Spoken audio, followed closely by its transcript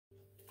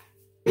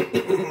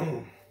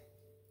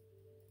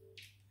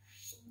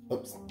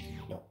Oops.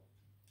 No.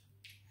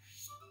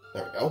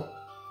 There we go.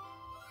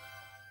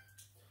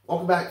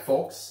 Welcome back,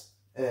 folks.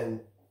 And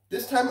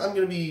this time I'm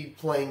going to be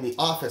playing The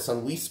Office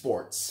on Wii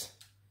Sports.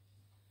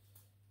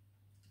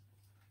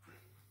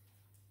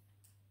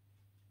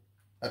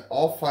 At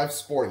all 5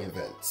 sporting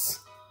events.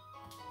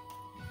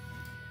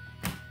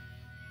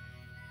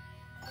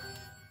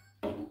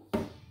 I'm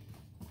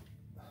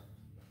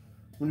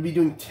going to be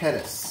doing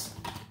tennis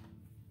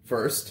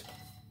first.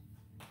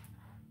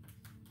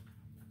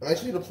 I'm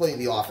actually going to play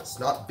The Office,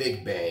 not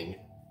Big Bang.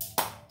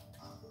 I'm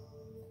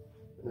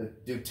going to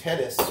do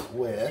tennis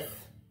with...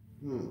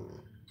 You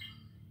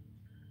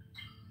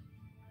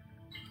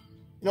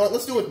know what?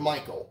 Let's do it with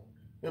Michael.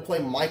 I'm going to play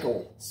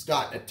Michael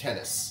Scott at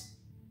tennis.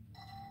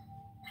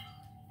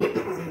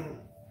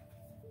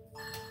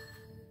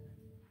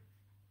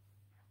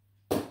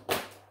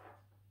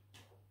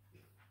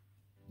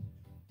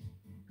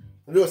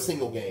 I'll do a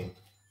single game.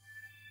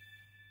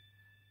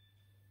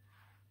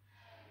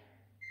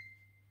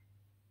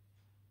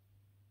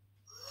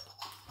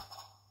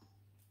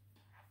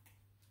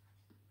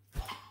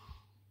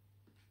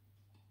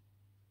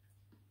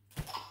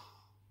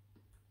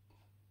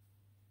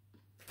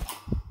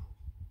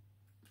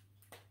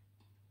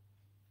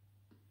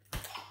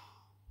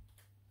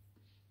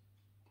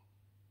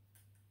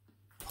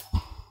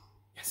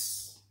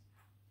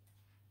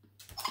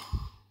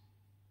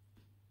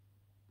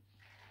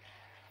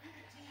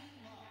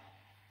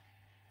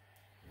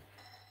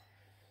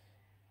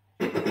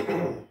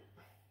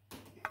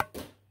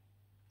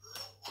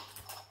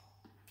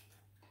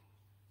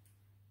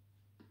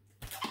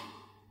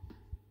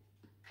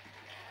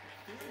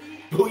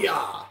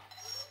 Booyah!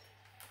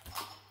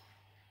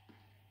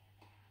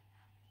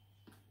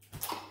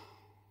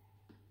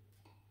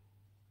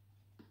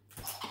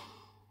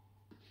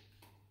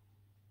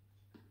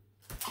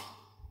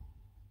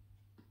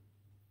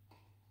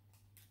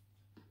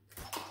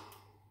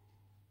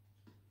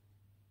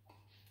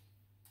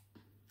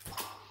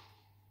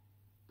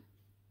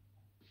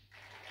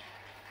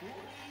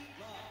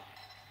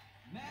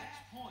 Match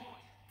point.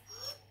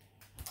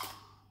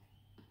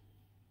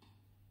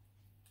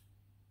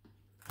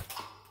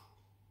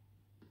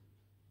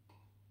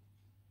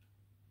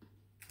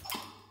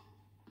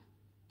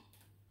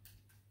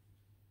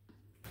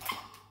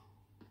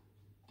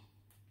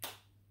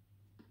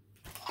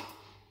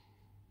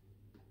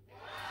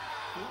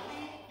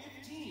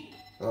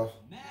 Oh,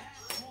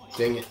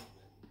 dang it.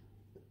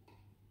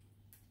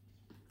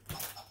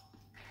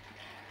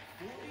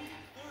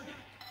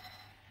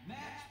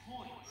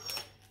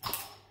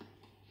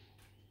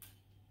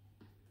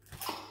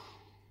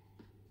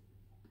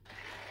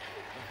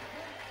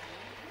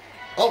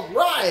 All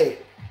right!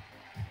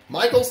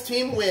 Michael's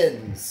team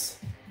wins.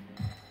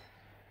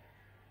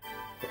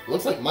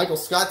 Looks like Michael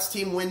Scott's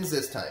team wins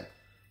this time.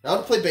 Now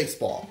to play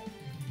baseball.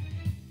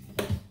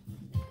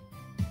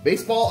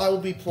 Baseball, I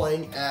will be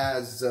playing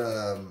as,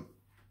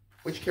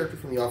 which character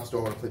from The Office do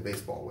I want to play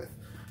baseball with?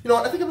 You know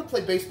what, I think I'm going to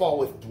play baseball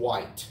with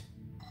Dwight.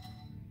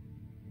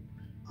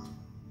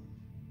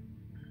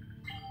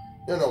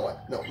 No,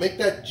 what? No, make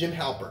that Jim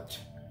Halpert.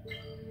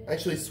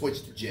 Actually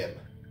switch to Jim.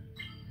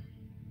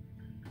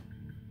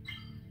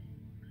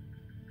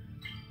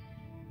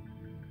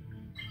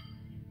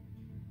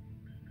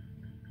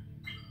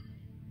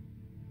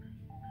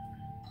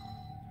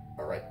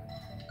 Alright.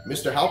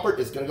 Mr. Halpert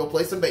is going to go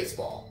play some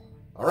baseball.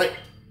 All right.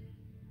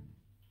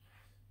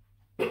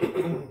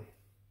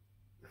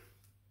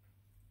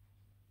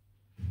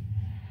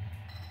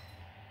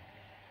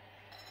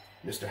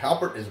 Mr.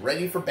 Halpert is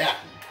ready for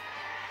batting.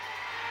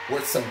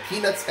 With some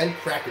peanuts and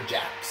Cracker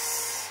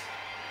Jacks.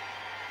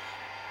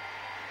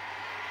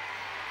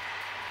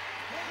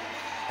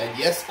 And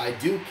yes, I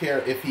do care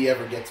if he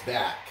ever gets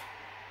back.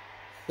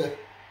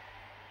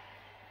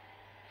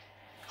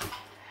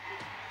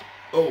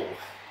 Oh.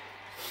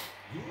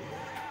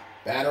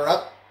 Batter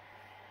up.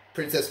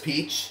 Princess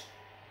Peach.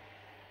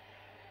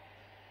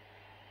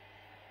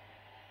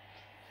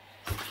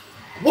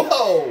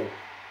 Whoa!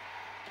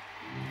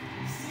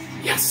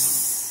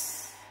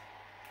 Yes!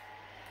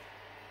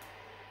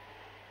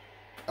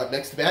 Up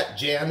next to bat,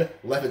 Jan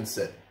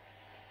Levinson.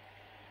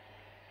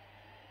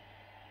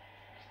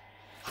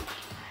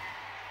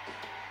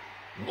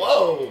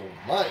 Whoa!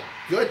 My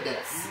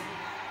goodness!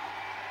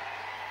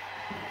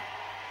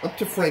 Up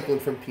to Franklin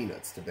from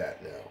Peanuts to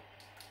bat now.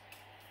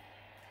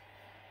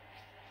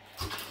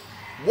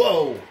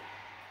 Whoa!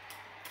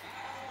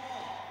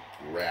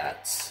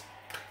 Rats.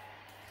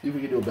 See if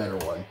we can do a better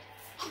one.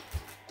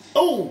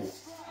 Oh!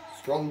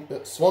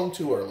 Swung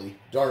too early.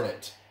 Darn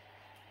it.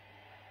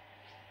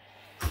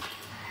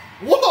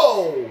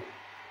 Whoa!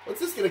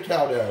 What's this gonna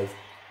count as?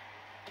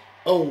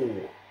 Oh.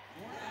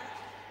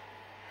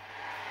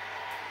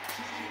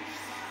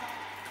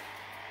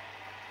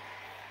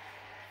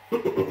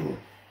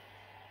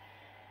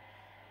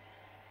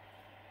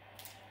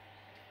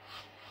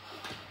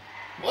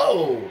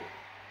 Whoa!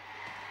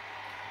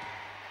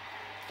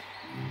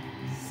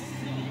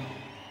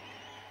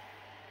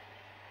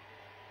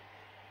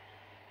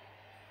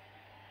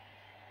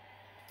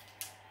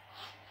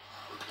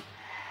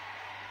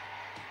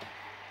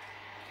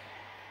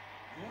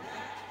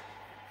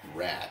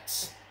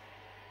 Rats.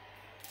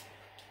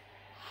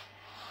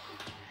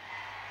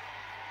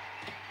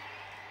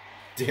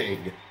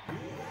 Dang.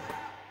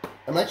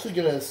 I'm actually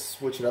going to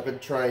switch it up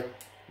and try...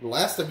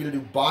 Last, I'm going to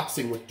do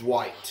boxing with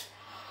Dwight.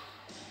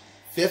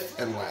 Fifth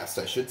and last,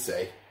 I should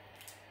say.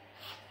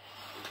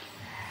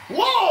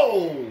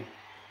 Whoa!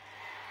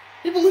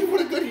 Can you believe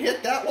what a good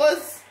hit that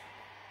was?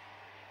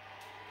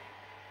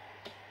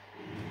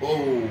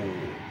 Whoa.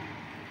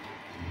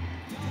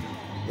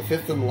 The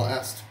fifth and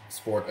last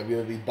sport, I'm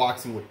going to be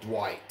boxing with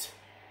Dwight.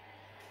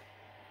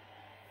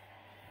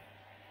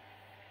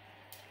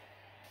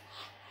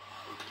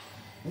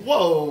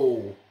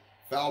 Whoa!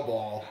 Foul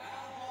ball.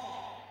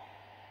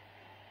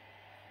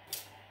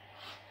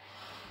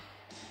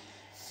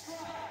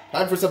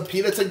 Time for some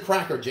peanuts and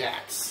Cracker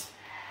Jacks.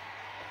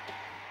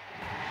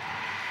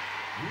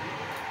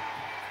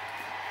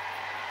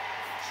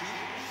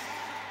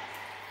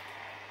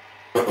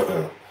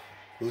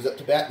 Who's up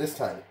to bat this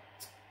time?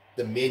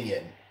 The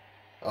Minion.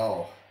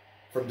 Oh,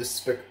 from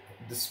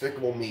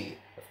Despicable Me,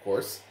 of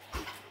course.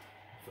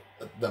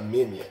 The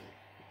Minion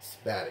is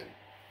batting.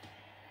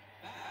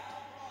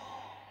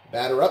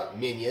 Batter up,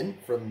 Minion,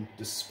 from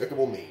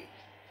Despicable Me.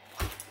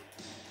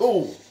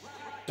 Oh,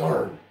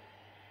 darn.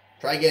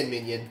 Try again,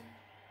 Minion.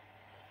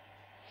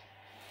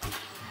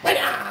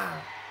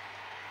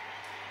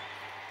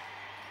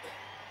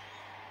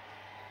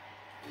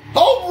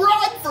 Home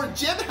run for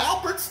Jim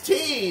Halpert's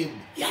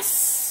team!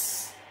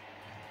 Yes!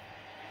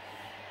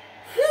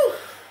 Whew.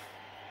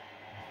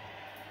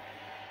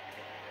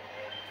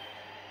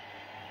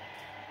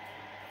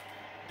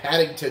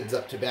 Paddington's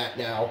up to bat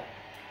now.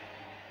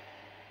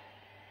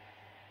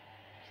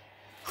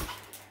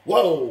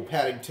 Whoa,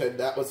 Paddington,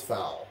 that was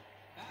foul.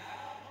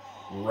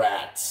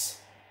 Rats.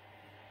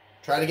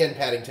 Try it again,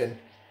 Paddington.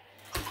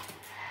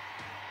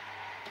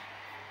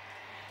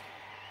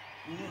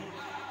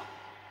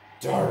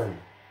 Darn.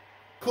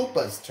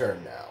 Koopa's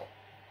turn now.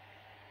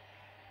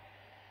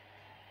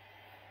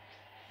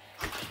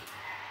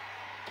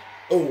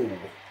 Oh.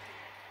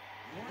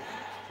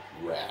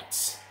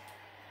 Rats.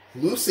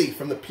 Lucy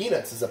from the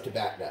Peanuts is up to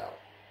bat now.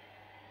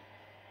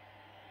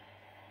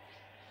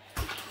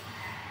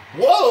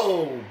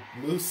 Whoa,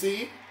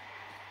 Lucy.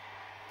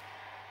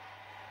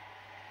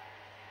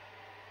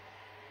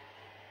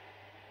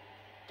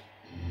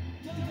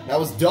 That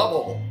was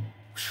double.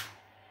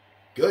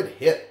 Good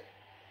hit.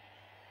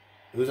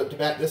 Who's up to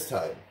bat this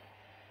time?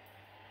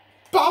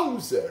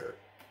 Bowser.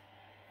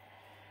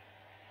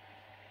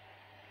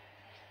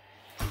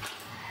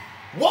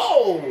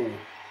 Whoa!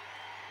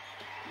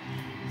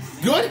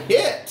 Good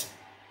hit.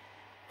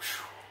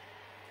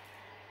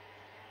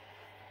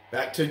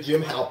 Back to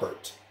Jim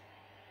Halpert.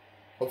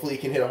 Hopefully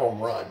he can hit a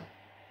home run.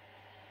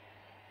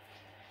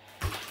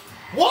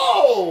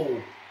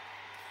 Whoa!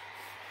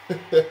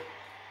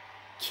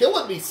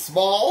 Killing me,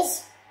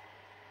 Smalls.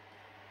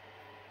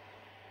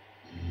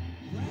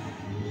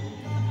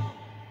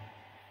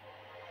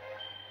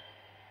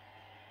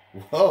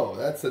 Whoa,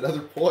 that's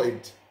another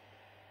point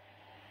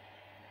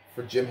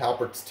for Jim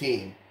Halpert's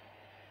team.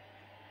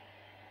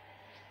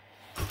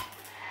 Let's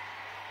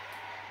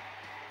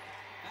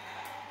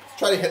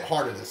try to hit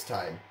harder this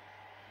time.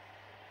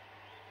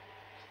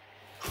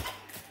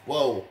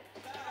 Whoa.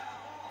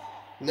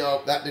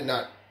 No, that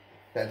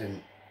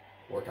didn't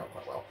work out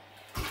quite well.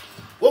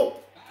 Whoa!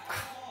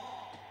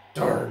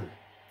 Darn.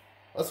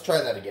 Let's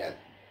try that again.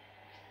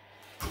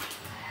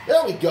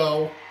 There we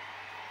go.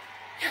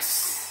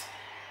 Yes!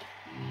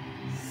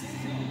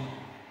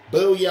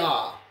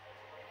 Booyah!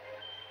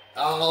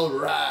 All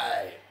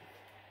right.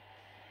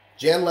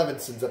 Jan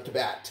Levinson's up to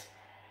bat.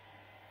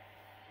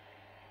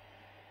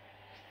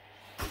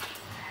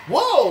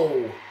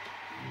 Whoa!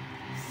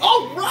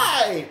 All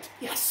right!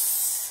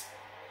 Yes!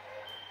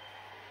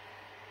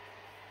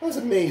 That was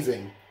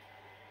amazing.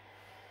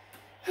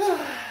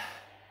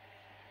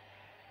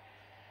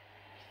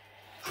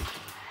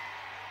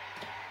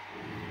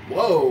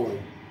 Whoa!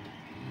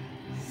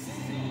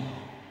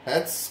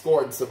 That's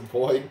scored some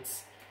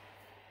points.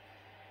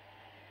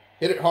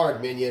 Hit it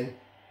hard, Minion.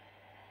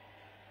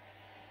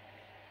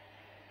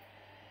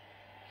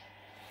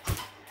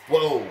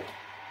 Whoa!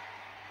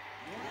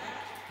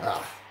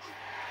 Ah.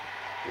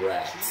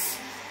 Rats.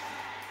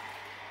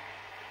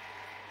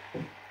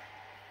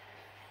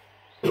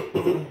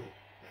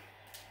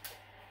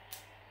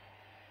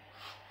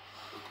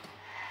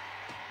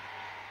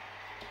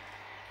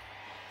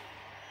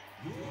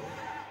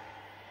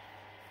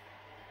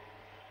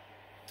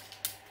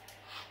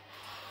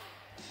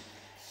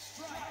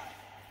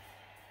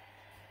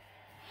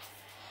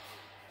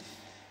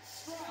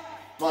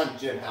 Fun,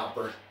 Jim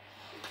Halpert.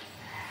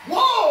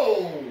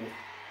 Whoa!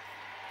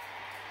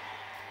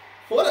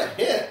 What a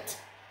hit!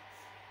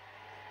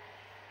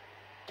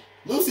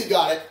 Lucy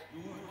got it.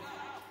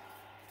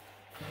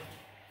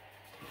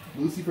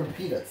 Lucy from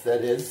Peanuts,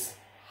 that is.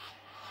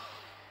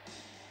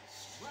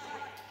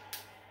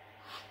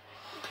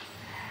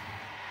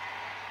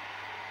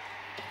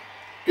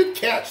 Good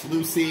catch,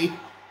 Lucy.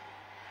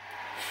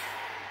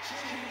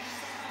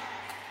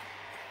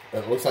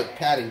 It looks like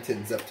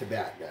Paddington's up to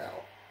bat now.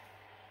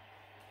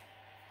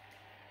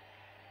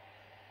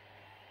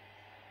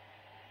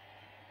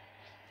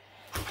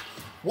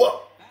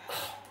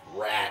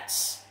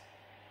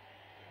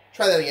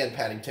 Try that again,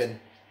 Paddington.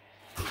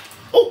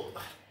 Oh!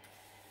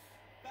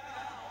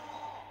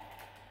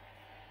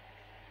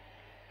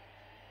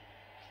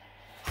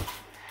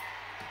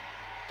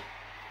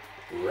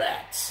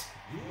 Rats.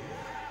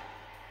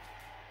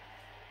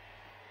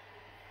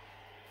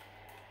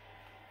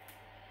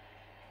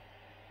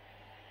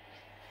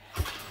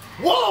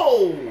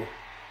 Whoa!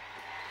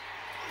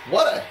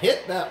 What a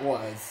hit that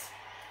was.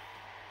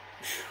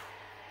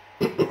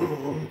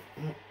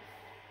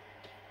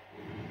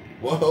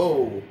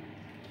 Whoa.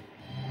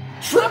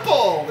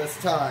 Triple this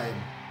time.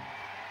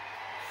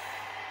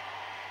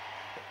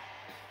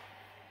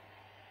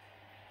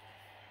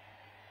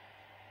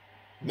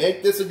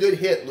 Make this a good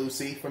hit,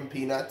 Lucy, from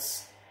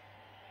Peanuts.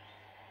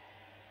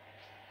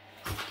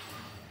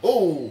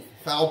 Oh,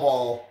 foul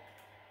ball.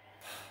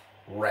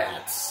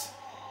 Rats.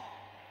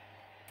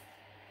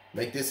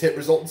 Make this hit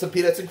result in some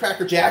Peanuts and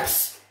Cracker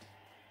Jacks.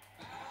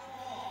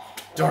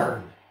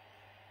 Darn.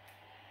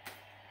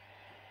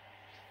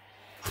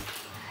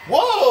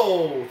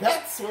 Whoa!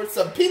 That's worth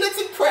some Peanuts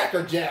and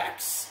Cracker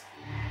Jacks.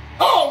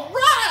 All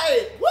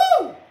right!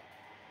 Woo!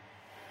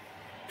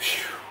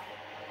 Phew.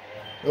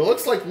 It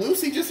looks like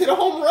Lucy just hit a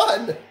home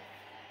run.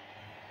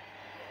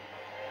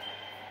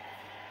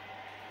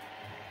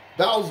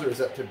 Bowser's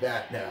up to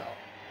bat now.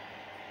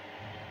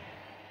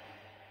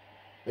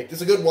 Make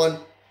this a good one.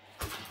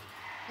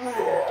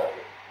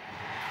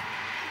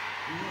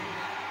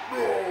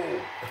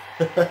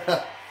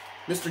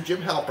 Mr.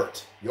 Jim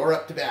Halpert, you're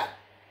up to bat.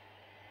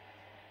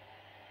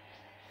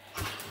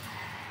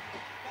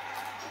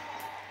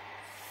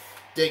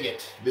 Dang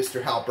it,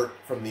 Mr. Halpert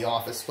from The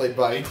Office, played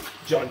by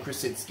John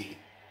Krasinski.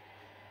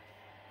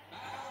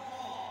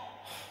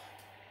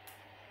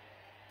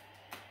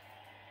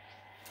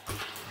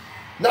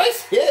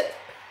 Nice hit!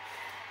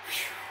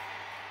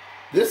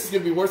 This is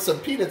going to be worth some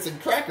Peanuts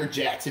and Cracker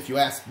Jacks, if you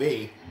ask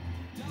me.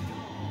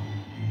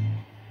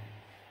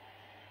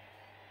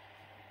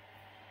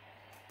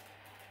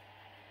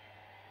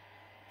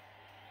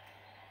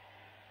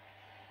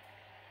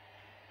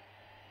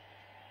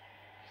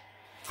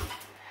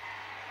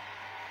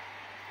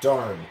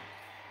 Darn.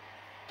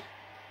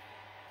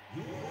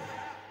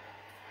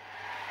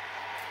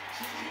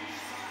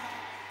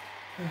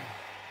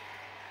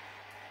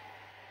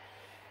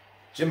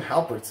 Jim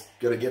Halpert's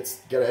gonna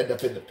end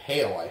up in the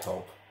pail, I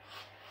hope.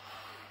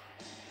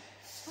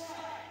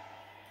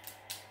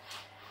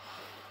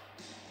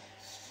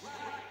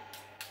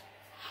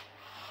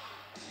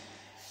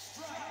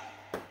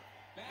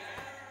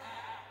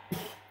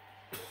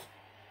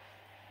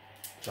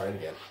 Try it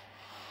again.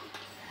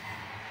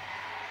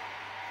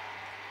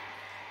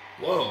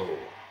 Whoa.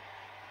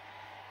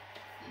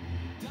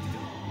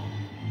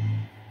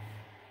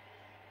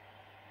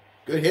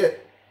 Good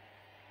hit.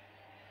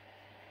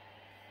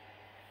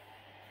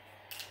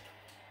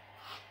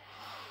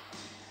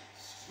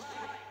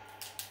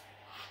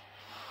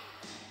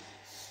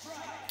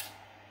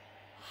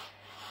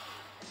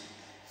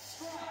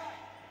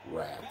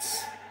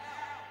 Rats.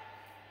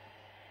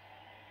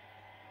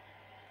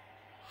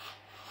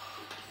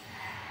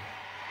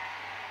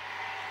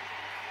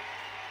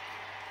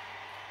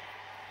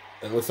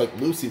 It looks like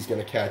Lucy's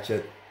gonna catch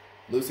it.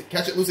 Lucy,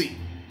 catch it, Lucy!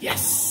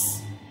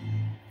 Yes!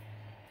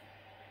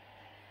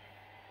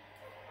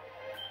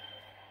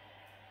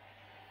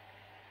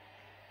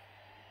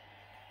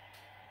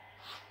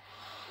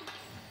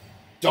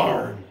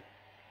 Darn!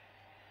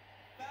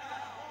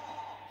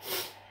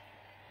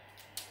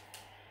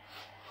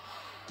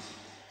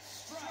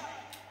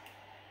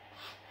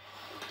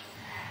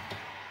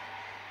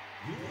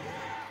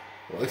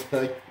 Looks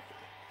like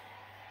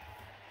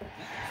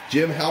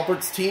Jim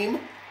Halpert's team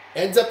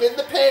ends up in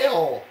the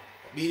pail,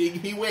 meaning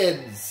he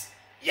wins.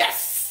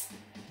 Yes!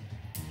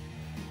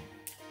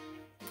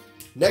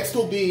 Next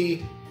will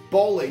be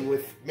bowling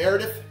with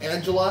Meredith,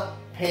 Angela,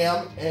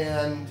 Pam,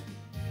 and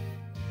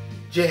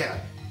Jan.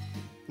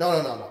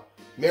 No.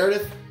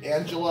 Meredith,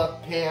 Angela,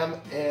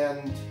 Pam,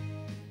 and...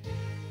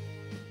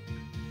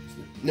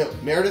 No,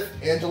 Meredith,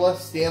 Angela,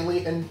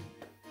 Stanley, and...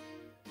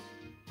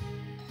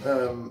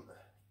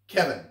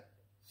 Kevin.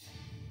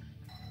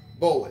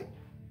 Bowling.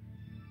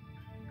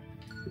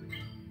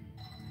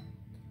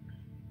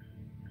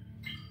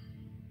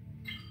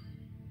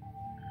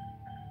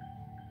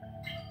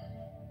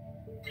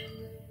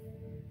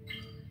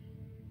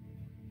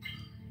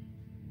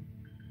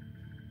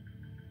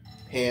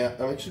 Pam,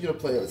 I'm actually going to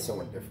play it with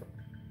someone different,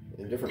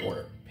 in a different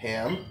order.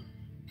 Pam,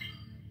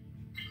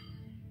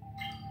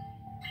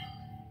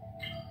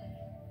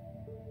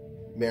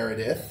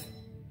 Meredith,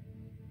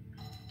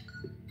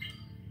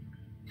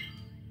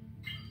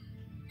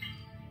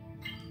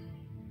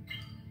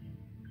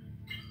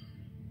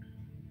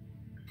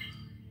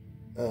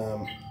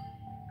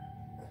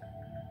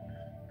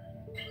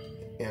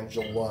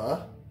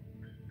 Angela,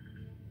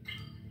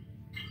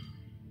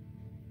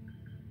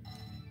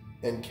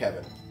 and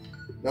Kevin.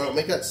 No,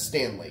 make that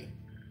Stanley.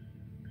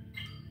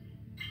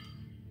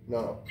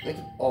 No, make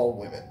it all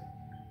women.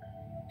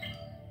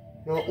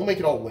 No, we'll make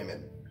it all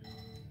women.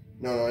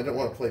 No, I don't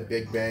want to play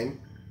Big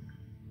Bang.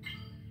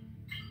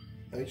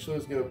 Actually, I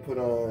was gonna put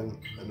on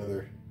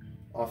another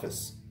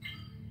office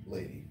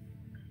lady.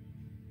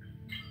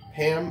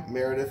 Pam,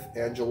 Meredith,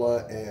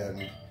 Angela,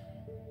 and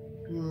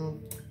you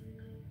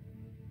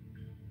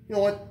know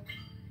what?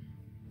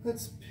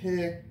 Let's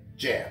pick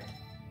Jan.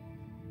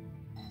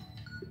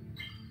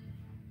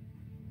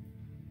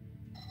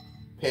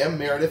 Pam,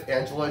 Meredith,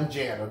 Angela, and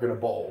Jan are gonna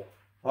bowl.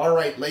 All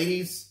right,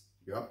 ladies,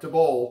 you're up to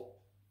bowl.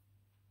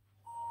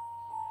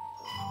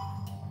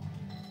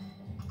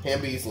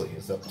 Pam Beasley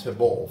is up to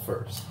bowl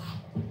first.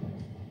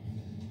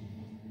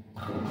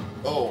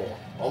 Oh,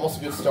 almost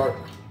a good start.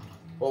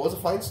 Well, it was a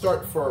fine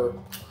start for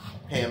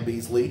Pam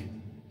Beasley.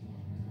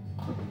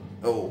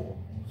 Oh.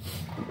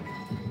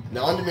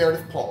 Now on to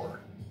Meredith Palmer.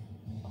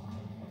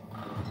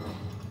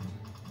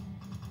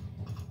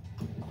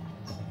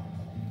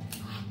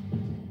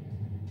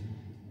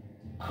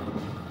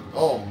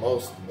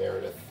 Almost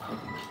Meredith.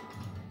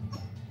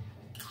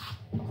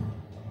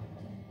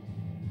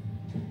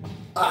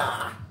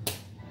 Ah!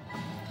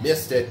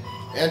 Missed it.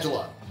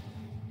 Angela.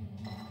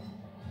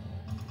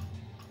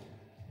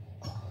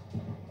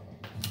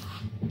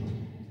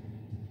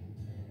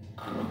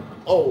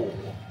 Oh.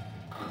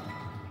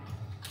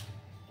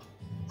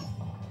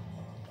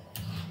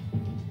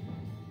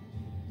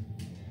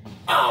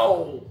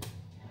 Ow!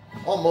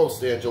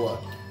 Almost, Angela.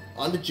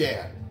 On to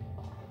Jan.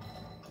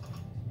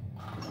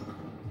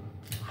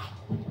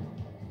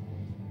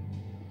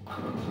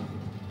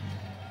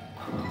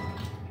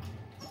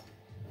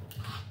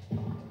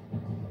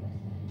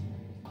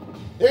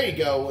 There you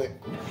go,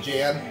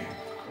 Jan.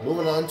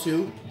 Moving on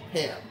to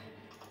Pam.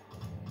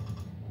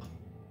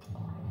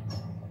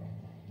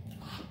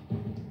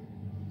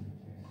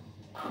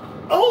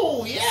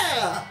 Oh,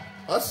 yeah!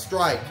 A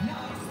strike.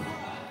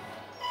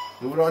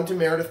 Moving on to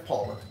Meredith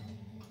Palmer.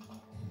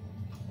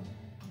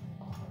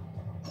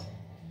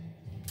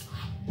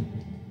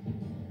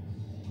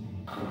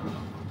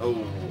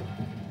 Oh.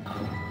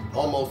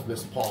 Almost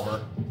missed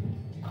Palmer.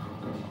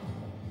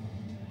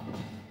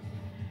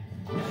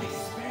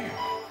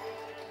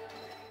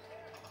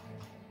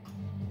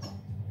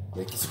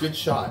 Make this a good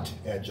shot,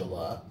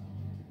 Angela.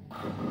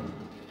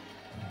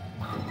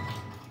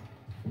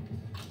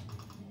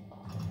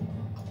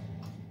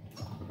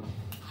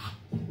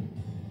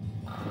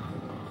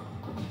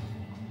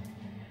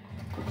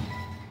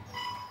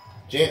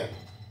 Jan,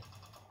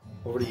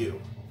 over to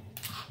you.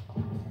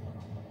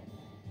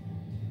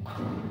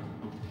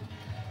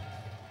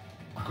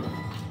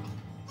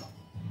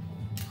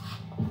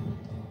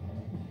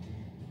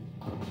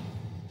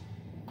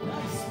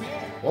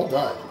 Well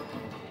done.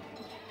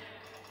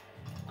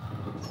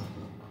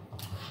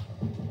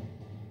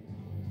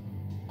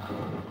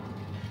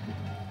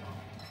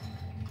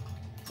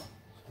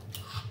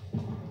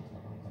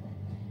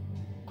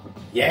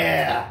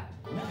 Yeah.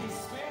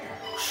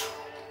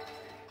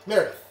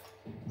 Meredith.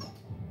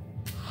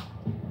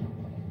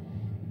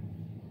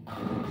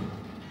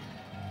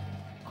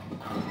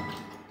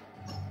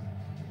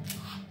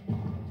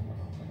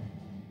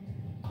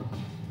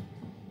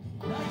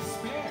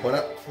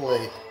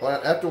 Why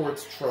not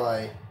afterwards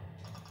try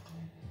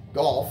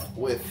golf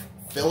with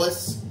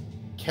Phyllis,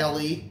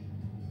 Kelly,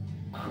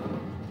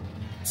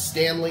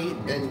 Stanley,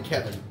 and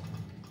Kevin?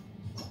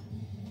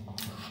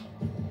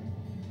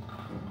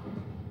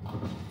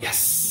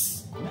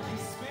 Yes!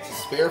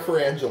 Spare for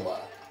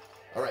Angela.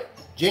 Alright,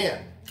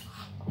 Jan.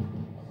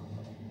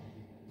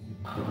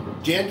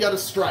 Jan got a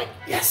strike.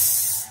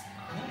 Yes!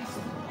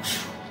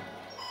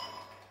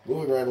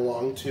 Moving right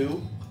along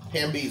to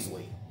Pam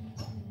Beasley.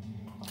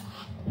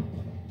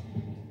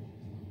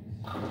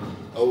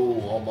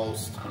 Oh,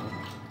 almost.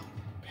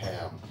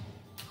 Pam.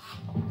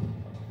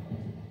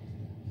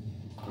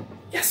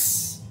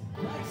 Yes!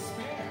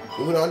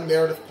 Moving on to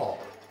Meredith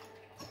Palmer.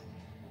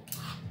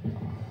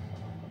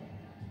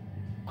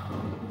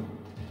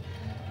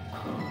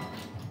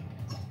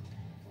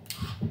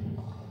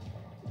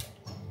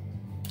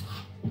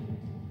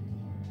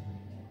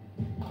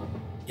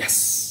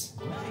 Yes!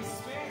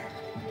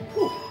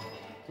 Whew.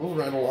 Moving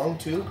right along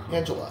to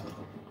Angela.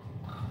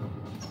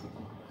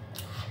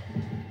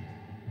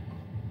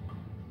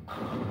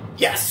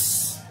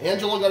 Yes!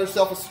 Angela got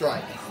herself a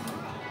strike.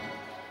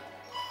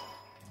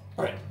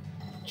 Alright.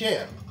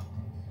 Jan.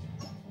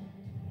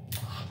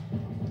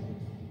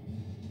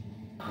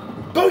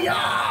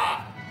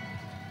 Booyah!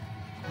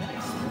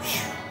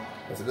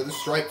 That's another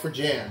strike for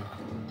Jan.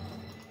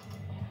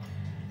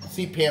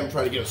 See Pam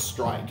try to get a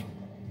strike.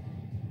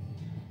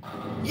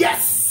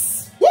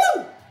 Yes!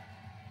 Woo!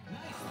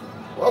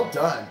 Well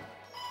done.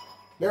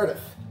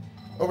 Meredith,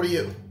 over to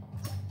you.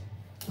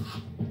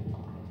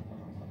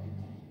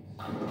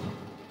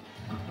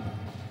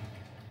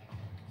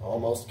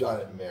 Almost got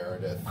it,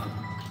 Meredith.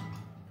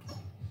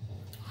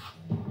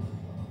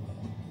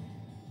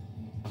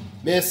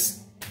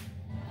 Miss.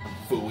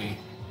 Phooey.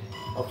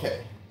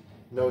 Okay.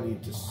 No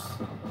need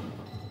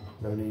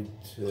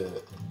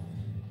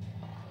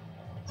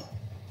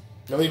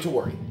to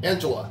worry.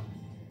 Angela.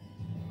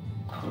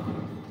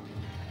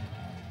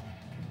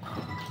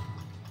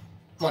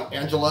 Come on,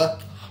 Angela.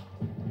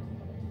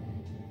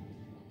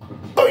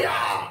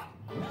 Booyah!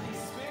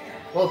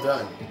 Well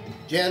done.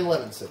 Jan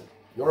Levinson,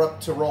 you're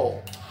up to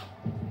roll.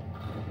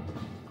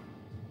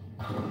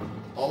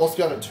 Almost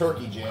got a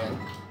turkey, Jan.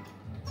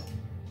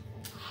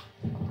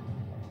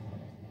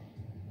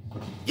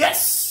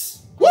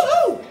 Yes!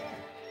 Woohoo!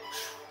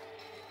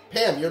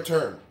 Pam, your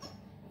turn.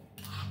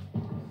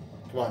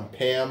 Come on,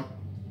 Pam.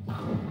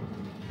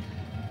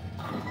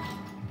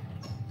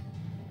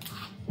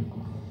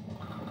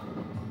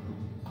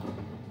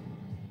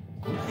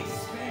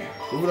 Nice spare.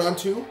 Moving on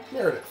to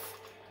Meredith.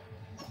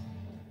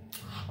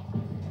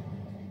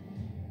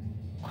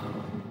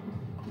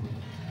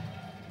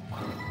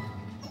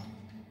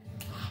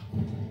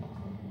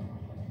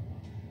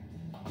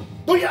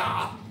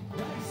 Booyah!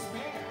 Nice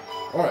spare.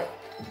 Alright,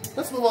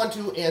 let's move on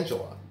to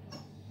Angela.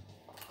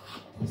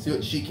 See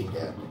what she can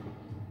get.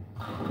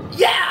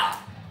 Yeah!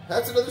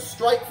 That's another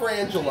strike for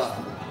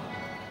Angela.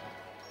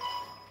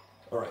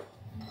 Alright,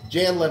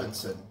 Jan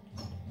Levinson.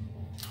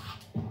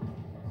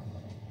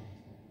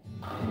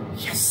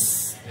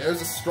 Yes!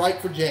 There's a strike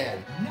for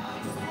Jan.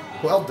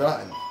 Nice. Well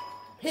done.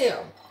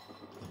 Pam.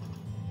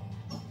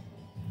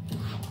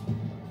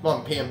 Come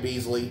on, Pam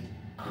Beasley.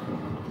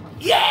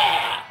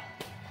 Yeah!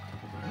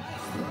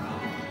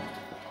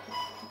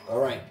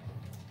 Alright.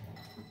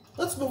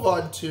 Let's move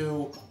on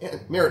to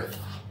Meredith.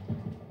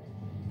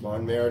 Come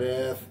on,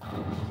 Meredith.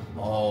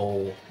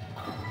 Oh,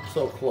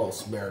 so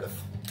close, Meredith.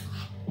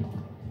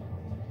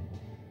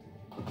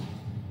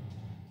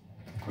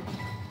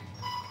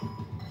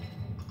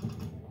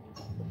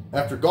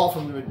 After golf,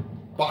 I'm going to be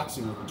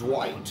boxing with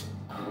Dwight.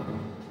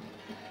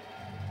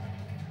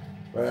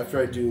 Right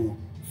after I do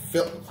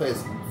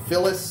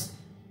Phyllis,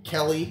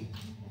 Kelly,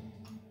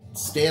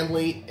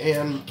 Stanley,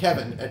 and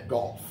Kevin at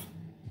golf.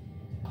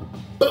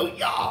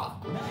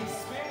 Booyah!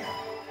 Nice spare.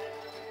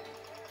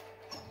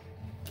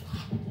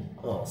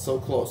 Oh, so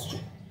close, G.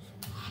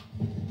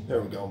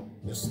 There we go,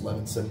 Miss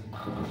Levinson.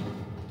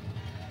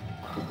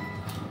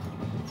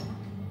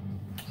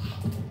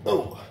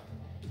 Oh.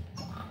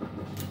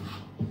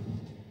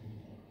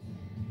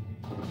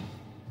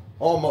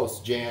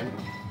 Almost, Jan.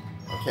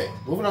 Okay,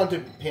 moving on to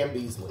Pam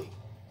Beasley.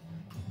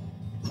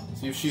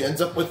 See if she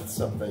ends up with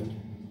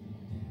something.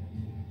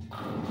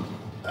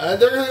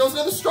 And there goes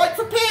another strike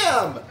for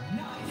Pam!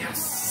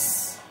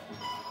 Yes!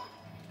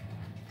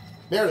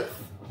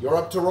 Meredith, you're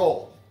up to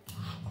roll.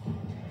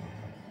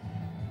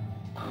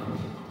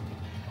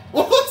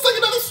 Well, looks like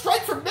another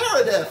strike for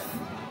Meredith!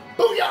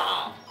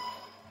 Booyah!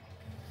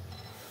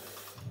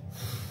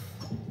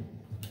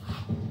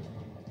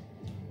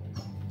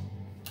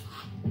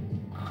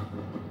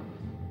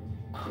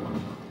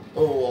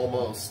 Oh,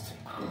 almost.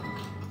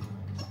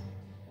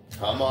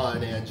 Come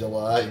on,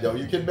 Angela. I know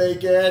you can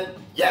make it.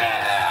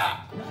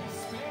 Yeah!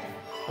 Nice spare.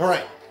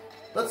 Alright,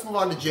 let's move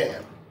on to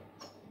Jan.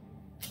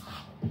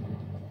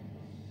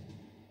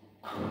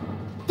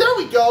 There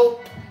we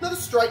go! Another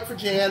strike for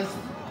Jan.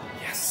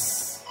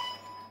 Yes!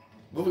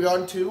 Moving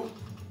on to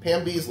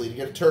Pam Beasley to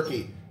get a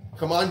turkey.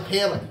 Come on,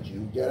 Pam. Did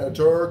you get a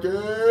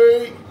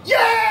turkey?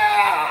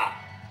 Yeah!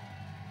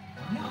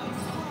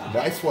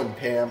 Nice one,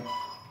 Pam.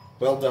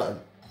 Well done.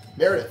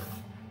 Meredith.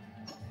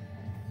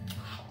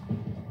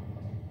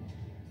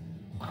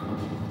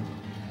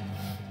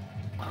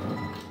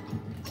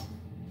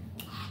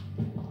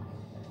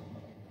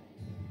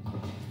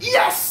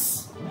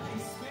 Yes!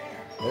 Nice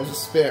spare. There's a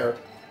spare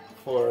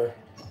for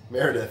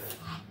Meredith.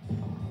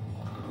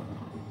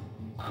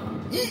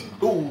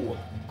 Ooh,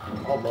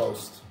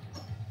 almost.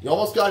 You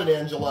almost got it,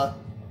 Angela.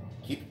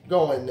 Keep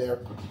going there.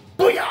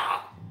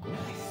 Booyah!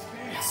 Nice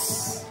spare.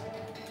 Yes!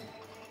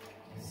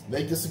 Let's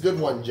make this a good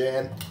one,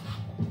 Jan.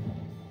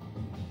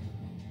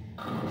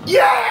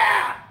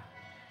 Yeah!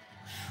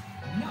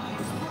 Nice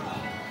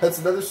run. That's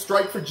another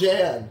strike for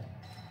Jan.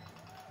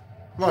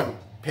 Come on,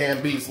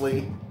 Pam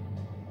Beasley.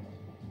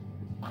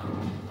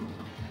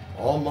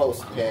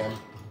 Almost, Pam.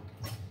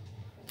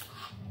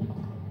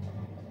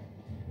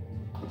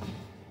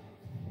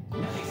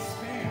 Nice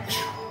spare.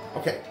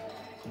 Okay.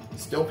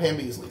 Still Pam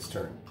Beasley's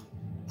turn.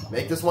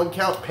 Make this one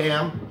count,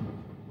 Pam.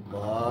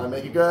 Come on,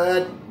 make it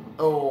good.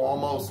 Oh,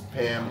 almost,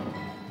 Pam.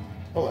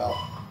 Oh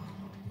well.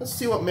 Let's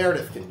see what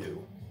Meredith can do.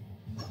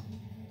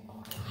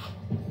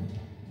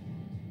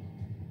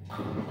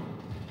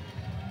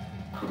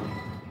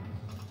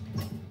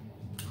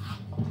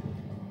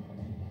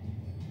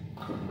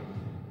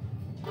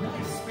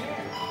 Nice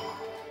spare.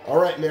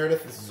 Alright,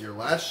 Meredith, this is your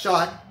last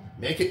shot.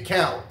 Make it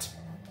count.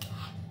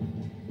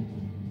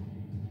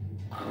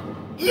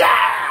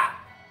 Yeah!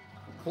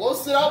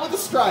 Close it out with a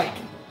strike.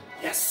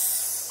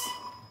 Yes!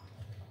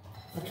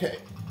 Okay.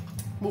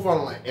 Move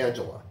on to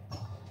Angela.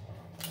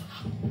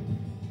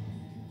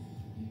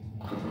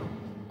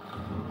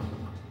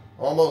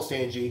 Almost,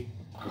 Angie.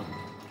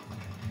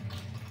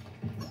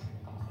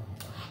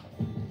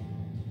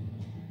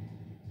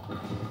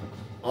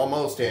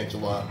 Almost,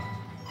 Angela.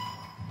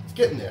 It's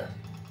getting there.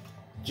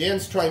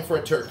 Jan's trying for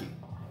a turkey.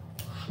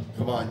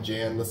 Come on,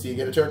 Jan. Let's see you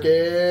get a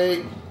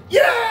turkey.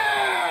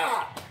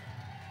 Yeah!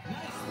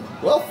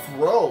 Well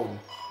thrown,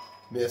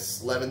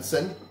 Miss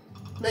Levinson.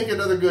 Make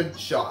another good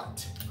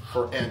shot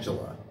for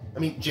Angela. I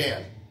mean,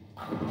 Jan.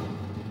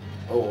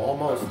 Oh,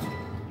 almost.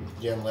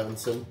 Jan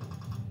Levinson.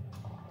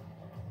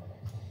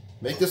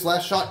 Make this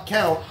last shot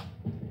count.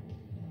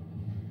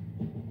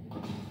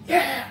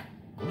 Yeah!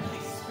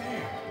 Nice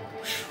spare.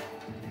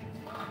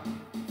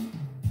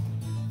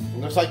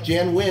 Looks like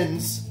Jan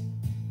wins.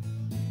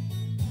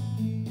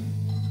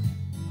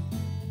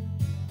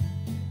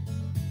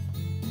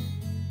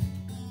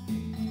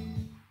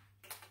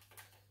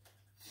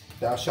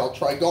 Thou shalt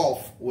try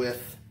golf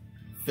with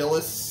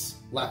Phyllis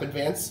Lap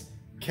Advance,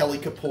 Kelly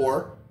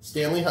Kapoor,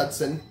 Stanley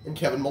Hudson, and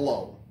Kevin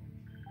Malone.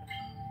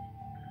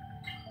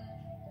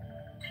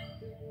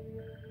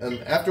 And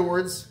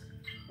afterwards,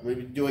 I'm going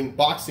to be doing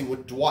boxing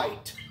with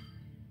Dwight.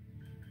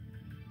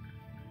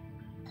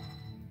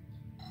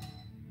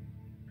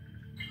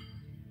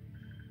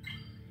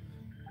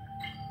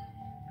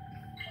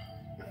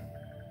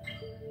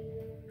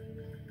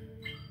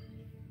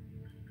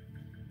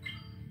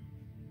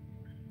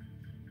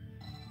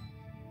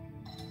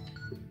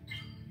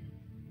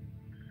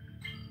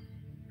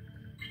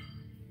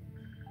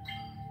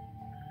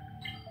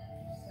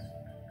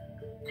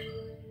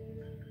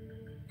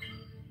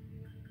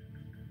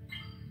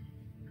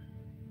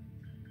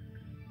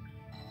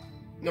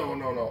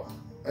 No.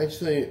 I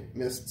actually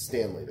missed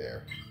Stanley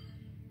there.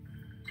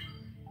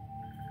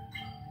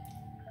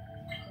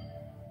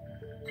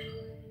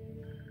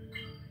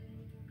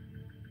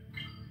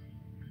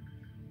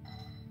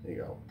 There you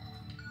go.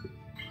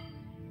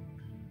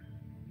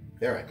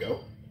 There I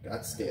go.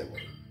 Got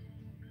Stanley.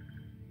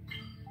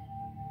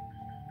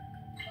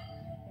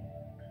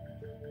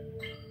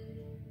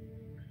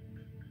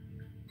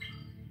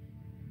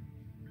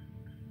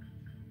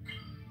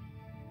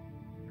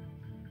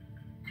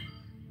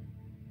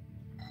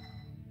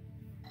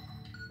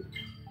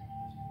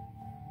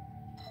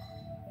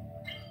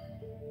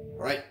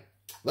 All right,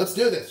 let's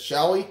do this,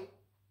 shall we?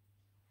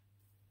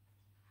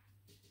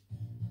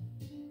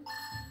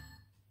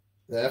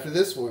 Then after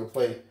this, we're going to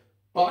play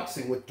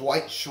boxing with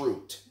Dwight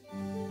Schrute.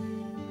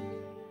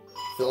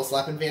 Phyllis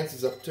Lap Advance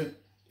is up to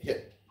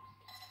hit.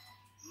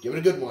 Give it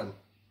a good one.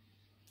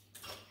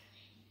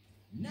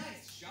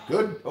 Nice shot.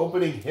 Good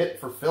opening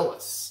hit for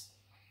Phyllis.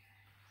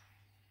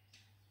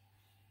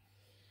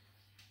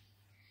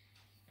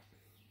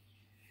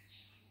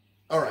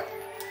 All right,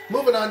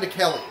 moving on to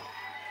Kelly.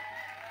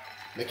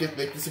 Make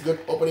this a good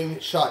opening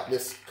shot,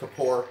 Miss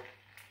Kapoor.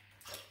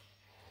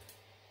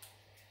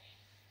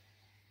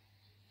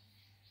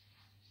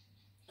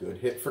 Good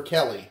hit for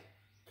Kelly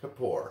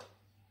Kapoor.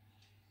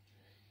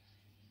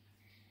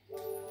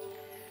 All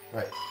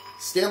right,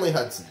 Stanley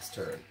Hudson's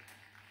turn.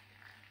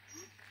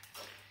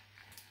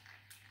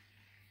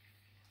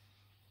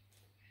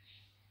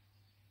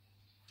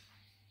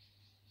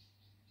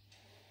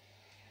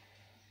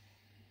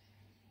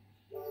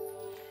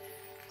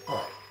 All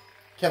right,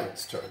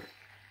 Kevin's turn.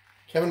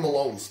 Kevin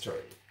Malone's turn.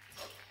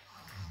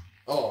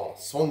 Oh,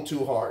 swung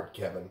too hard,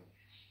 Kevin.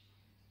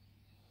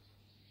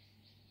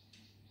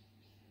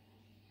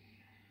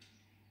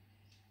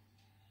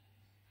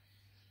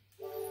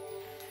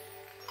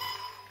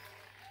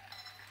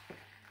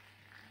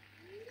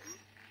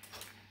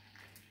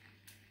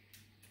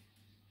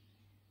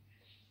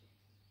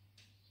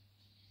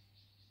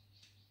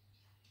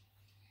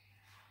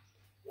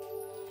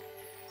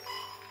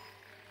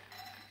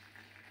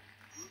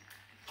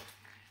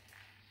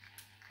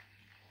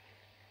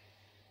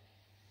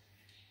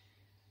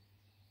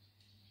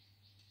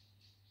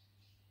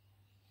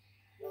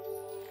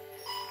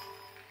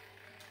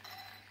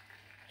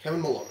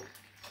 Kevin Malone.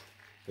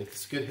 Make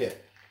this a good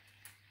hit.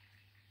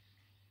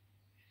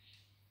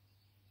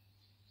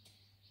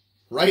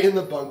 Right in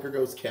the bunker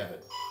goes Kevin.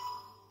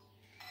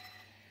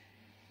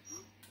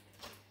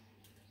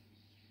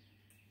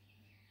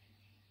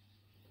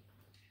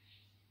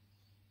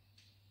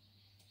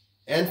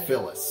 And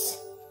Phyllis.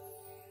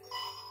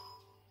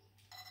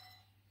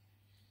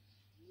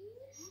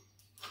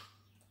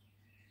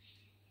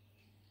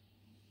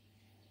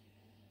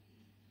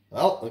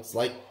 Well, looks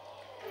like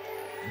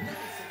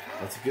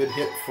that's a good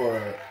hit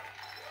for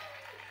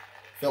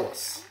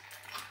Phyllis.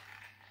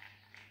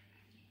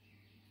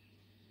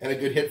 And a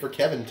good hit for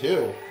Kevin,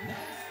 too.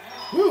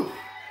 Whew.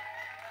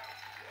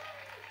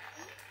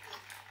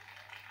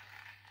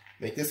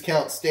 Make this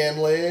count,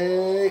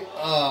 Stanley.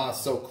 Ah,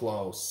 so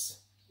close.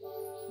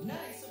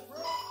 Nice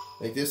approach.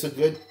 Make this a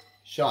good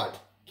shot,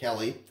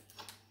 Kelly.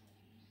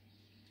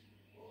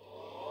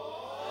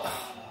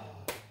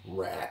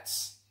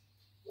 Rats.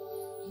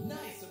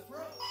 Nice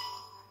approach.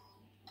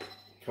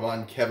 Come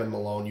on, Kevin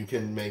Malone. You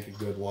can make a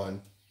good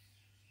one.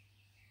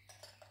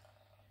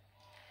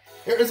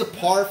 Here is a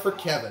par for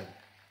Kevin.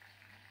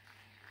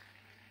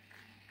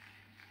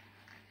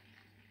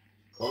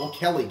 What will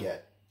Kelly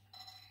get?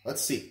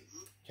 Let's see.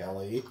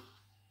 Kelly.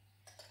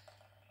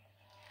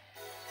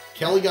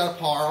 Kelly got a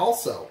par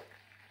also.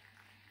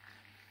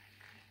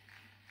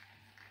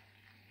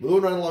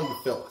 Moving right along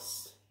to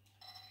Phyllis,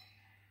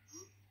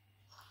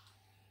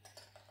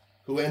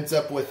 who ends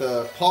up with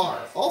a par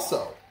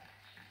also.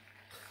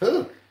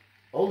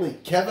 Only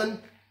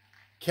Kevin,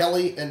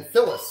 Kelly, and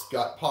Phyllis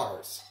got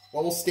pars.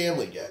 What will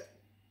Stanley get?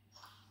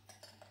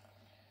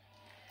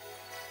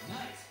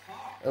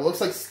 It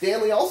looks like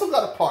Stanley also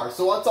got a par,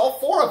 so it's all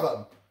 4 of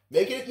them.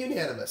 Making it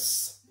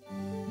unanimous.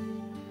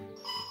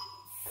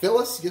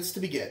 Phyllis gets to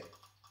begin.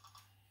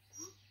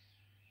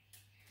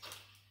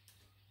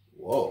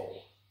 Whoa.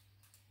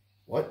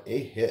 What a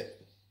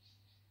hit.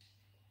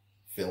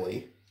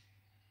 Philly.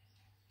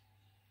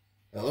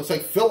 It looks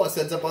like Phyllis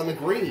ends up on the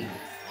green.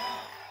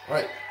 All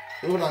right,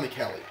 moving on to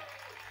Kelly.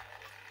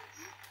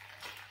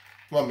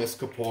 Come on, Miss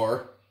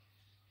Kapoor.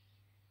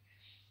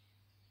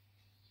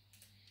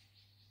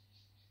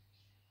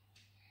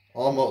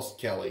 Almost,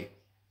 Kelly.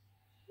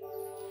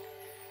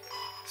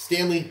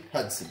 Stanley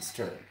Hudson's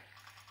turn.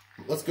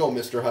 Let's go,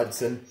 Mr.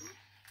 Hudson.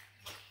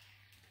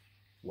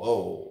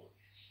 Whoa.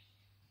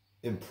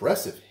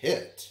 Impressive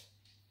hit.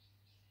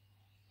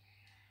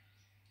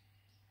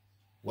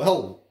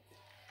 Well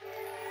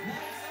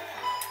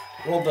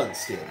done,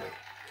 Stanley.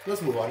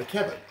 Let's move on to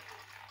Kevin.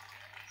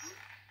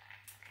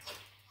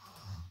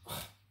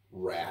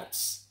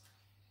 Rats.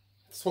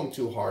 Swung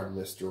too hard,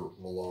 Mr.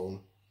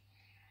 Malone.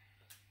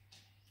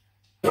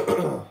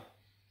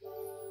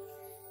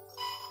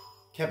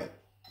 Kevin.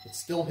 It's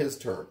still his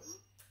turn.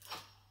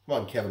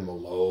 Come on, Kevin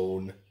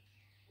Malone.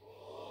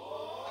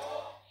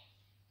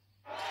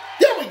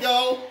 There we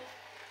go!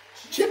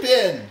 Chip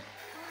in.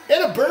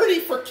 And a birdie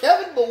for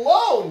Kevin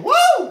Malone. Woo!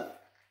 All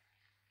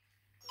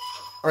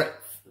right.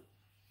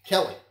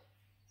 Kelly.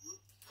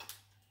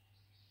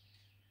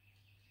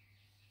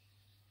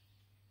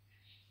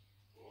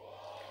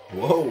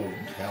 Whoa,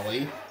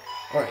 Kelly.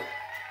 All right.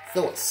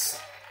 Phyllis.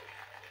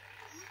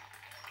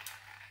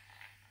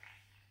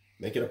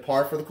 Make it a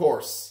par for the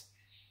course.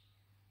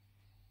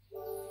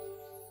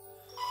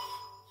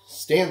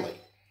 Stanley.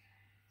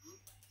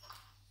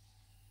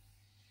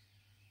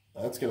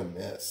 That's going to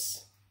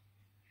miss.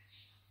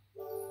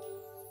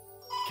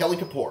 Kelly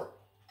Kapoor.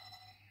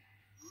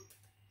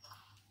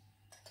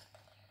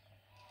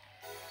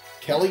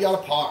 Kelly got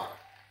a par.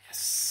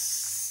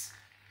 Yes.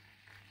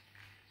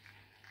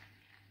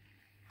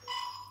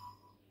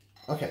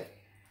 Okay.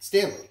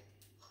 Stanley.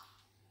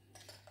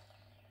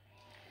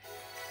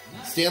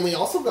 Stanley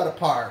also got a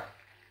par.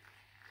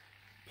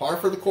 Par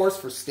for the course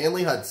for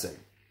Stanley Hudson.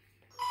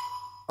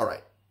 All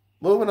right.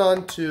 Moving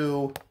on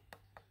to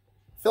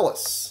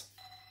Phyllis.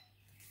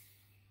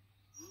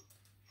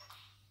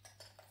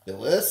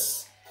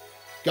 Phyllis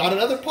got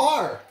another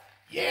par.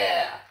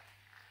 Yeah.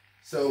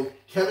 So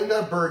Kevin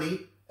got a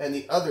birdie, and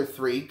the other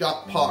 3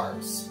 got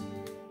pars.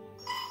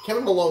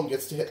 Kevin Malone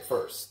gets to hit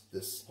first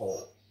this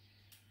hole.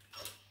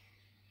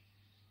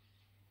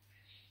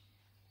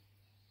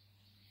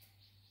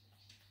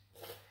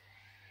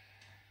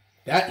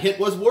 That hit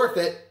was worth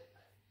it.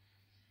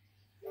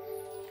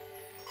 All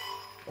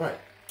right.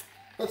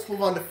 Let's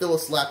move on to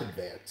Phyllis lap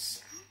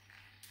advance.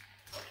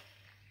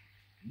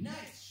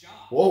 Nice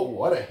shot. Whoa,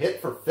 what a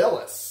hit for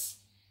Phyllis.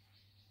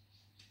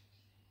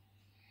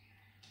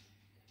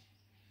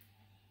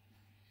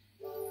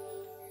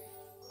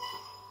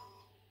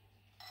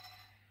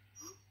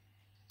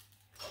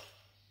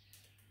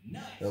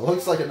 Nice. It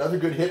looks like another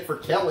good hit for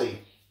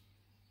Kelly.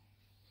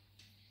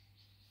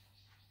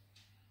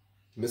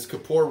 Miss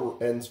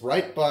Kapoor ends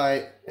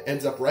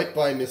up right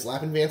by Miss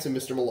Lappinvance and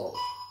Mr. Malone.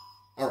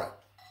 All right.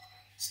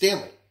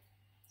 Stanley.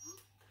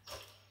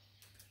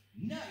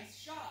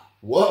 Nice shot.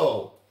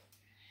 Whoa.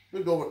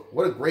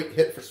 What a great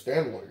hit for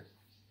Stanley.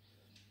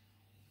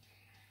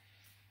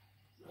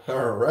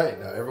 All right.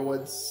 Now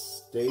everyone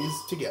stays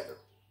together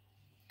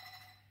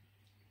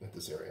at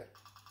this area.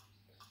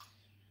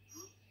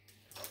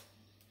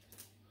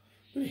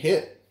 Good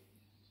hit,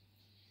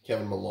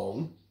 Kevin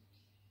Malone.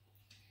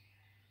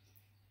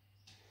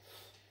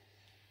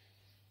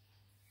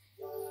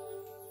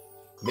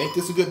 Make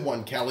this a good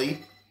one, Kelly.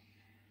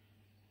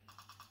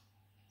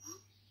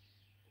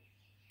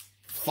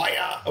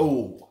 Fire!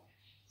 Oh.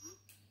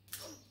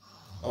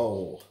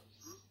 Oh.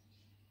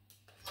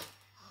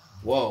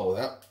 Whoa,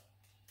 that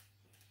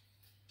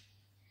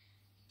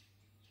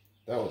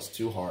was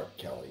too hard,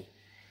 Kelly.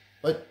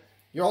 But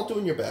you're all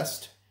doing your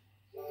best.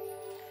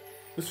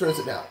 Whose turn is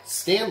it now?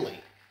 Stanley.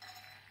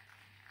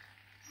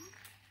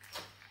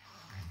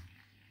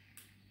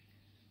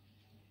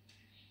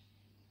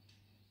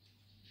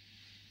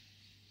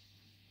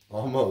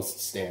 Almost,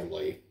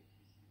 Stanley.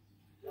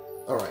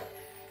 All right.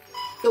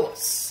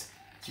 Phyllis,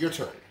 it's your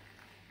turn.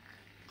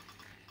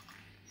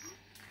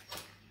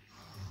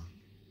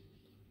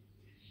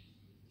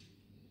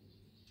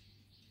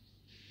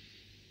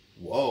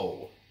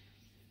 Whoa.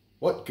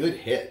 What good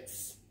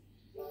hits.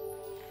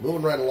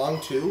 Moving right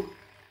along to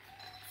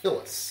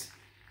Phyllis.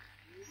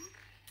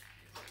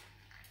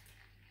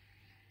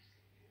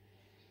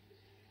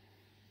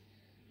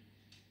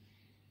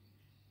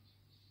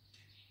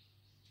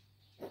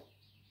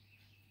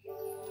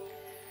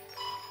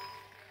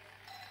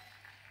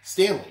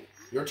 Stanley,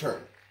 your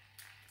turn.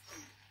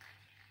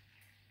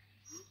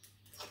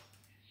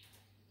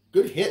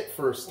 Good hit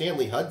for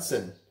Stanley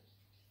Hudson.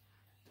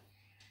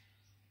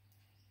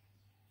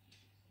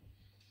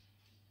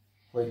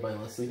 Played by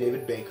Leslie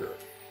David Baker.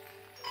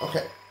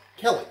 Okay,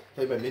 Kelly,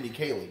 played by Mindy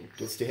Kaling,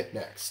 gets to hit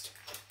next.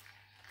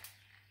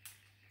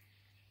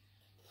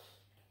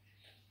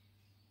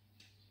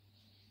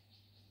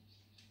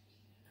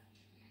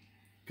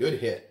 Good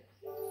hit.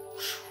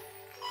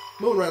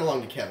 Moving right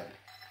along to Kevin.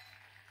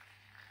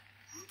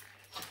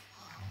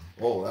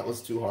 Oh, that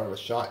was too hard of a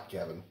shot,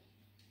 Kevin.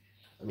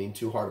 I mean,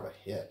 too hard of a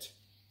hit.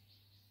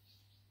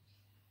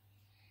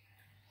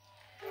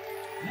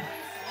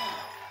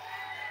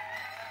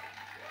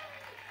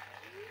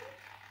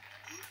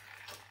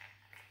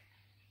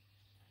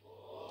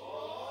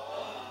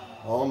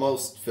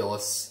 Almost,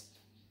 Phyllis.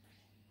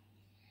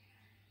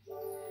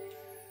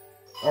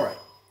 All right.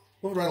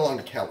 Moving right along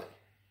to Kelly.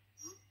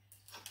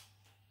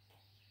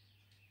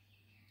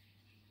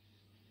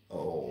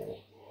 Oh.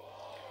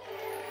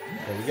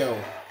 There we go.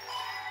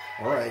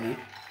 All righty.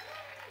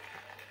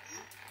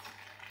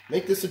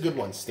 Make this a good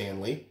one,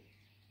 Stanley.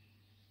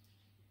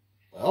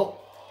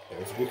 Well,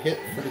 there's a good hit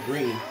for the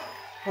green.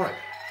 All right.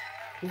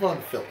 Move on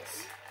to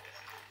Phyllis.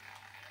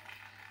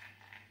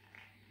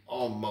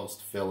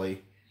 Almost,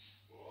 Philly.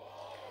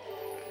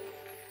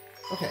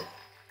 Okay.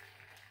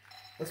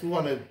 Let's move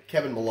on to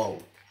Kevin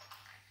Malone.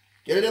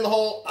 Get it in the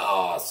hole.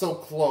 Ah, oh, so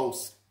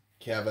close,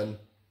 Kevin.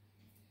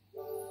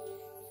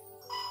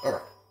 All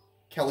right.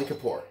 Kelly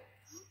Kapoor.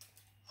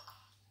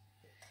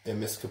 And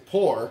Miss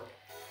Kapoor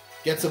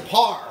gets a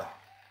par.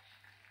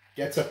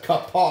 Gets a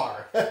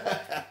kapar.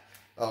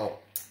 Oh,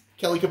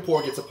 Kelly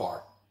Kapoor gets a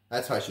par.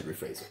 That's how I should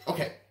rephrase it.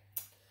 Okay.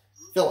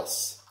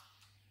 Phyllis.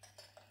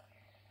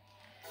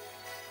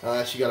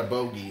 She got a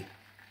bogey.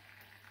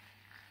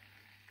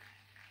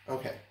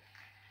 Okay.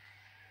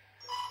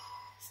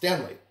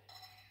 Stanley.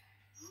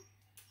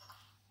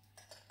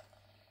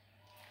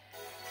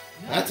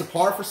 That's a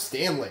par for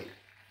Stanley.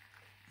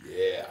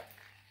 Yeah.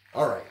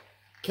 All right.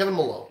 Kevin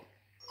Malone.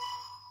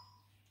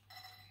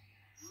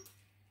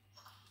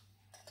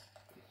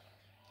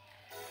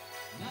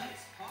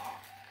 Nice par.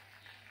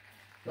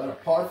 Got a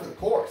par for the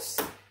course.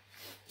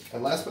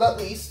 And last but not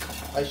least,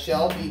 I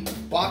shall be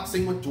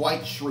boxing with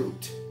Dwight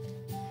Schrute.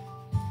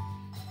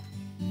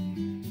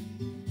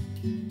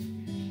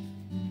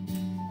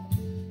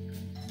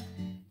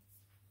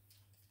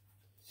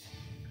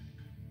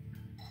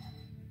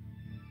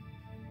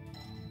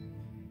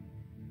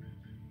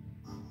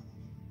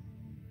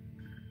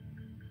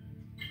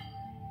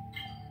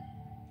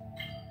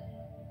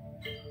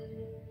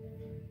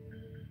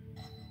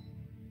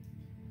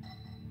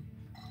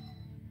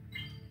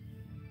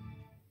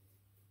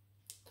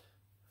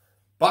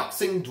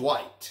 Boxing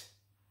Dwight.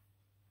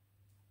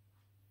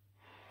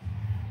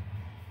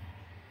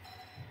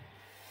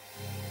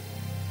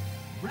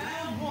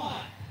 Round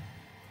one.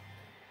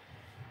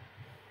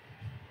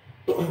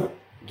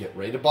 Get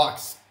ready to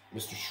box,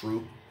 Mr.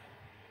 Schrute.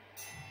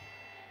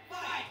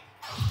 Fight.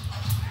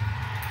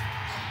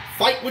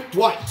 Fight with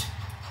Dwight.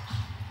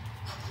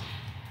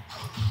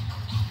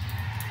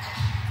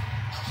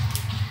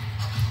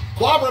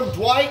 Clobber him,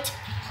 Dwight.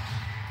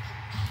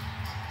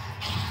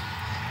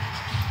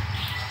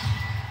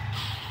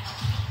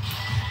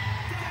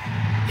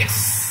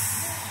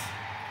 Yes!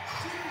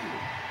 2, 3,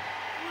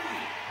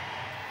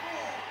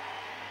 4,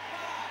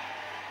 5,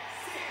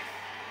 6,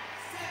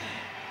 7,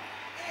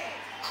 8,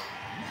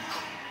 9,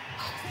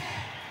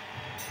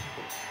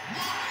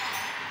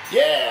 10.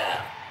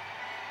 Yeah!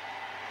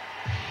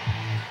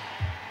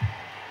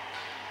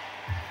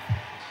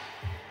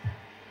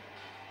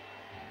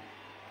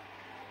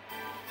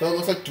 So it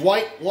looks like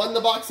Dwight won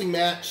the boxing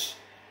match.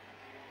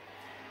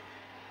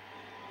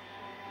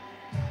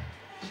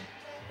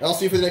 And I'll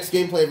see you for the next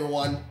gameplay,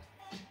 everyone.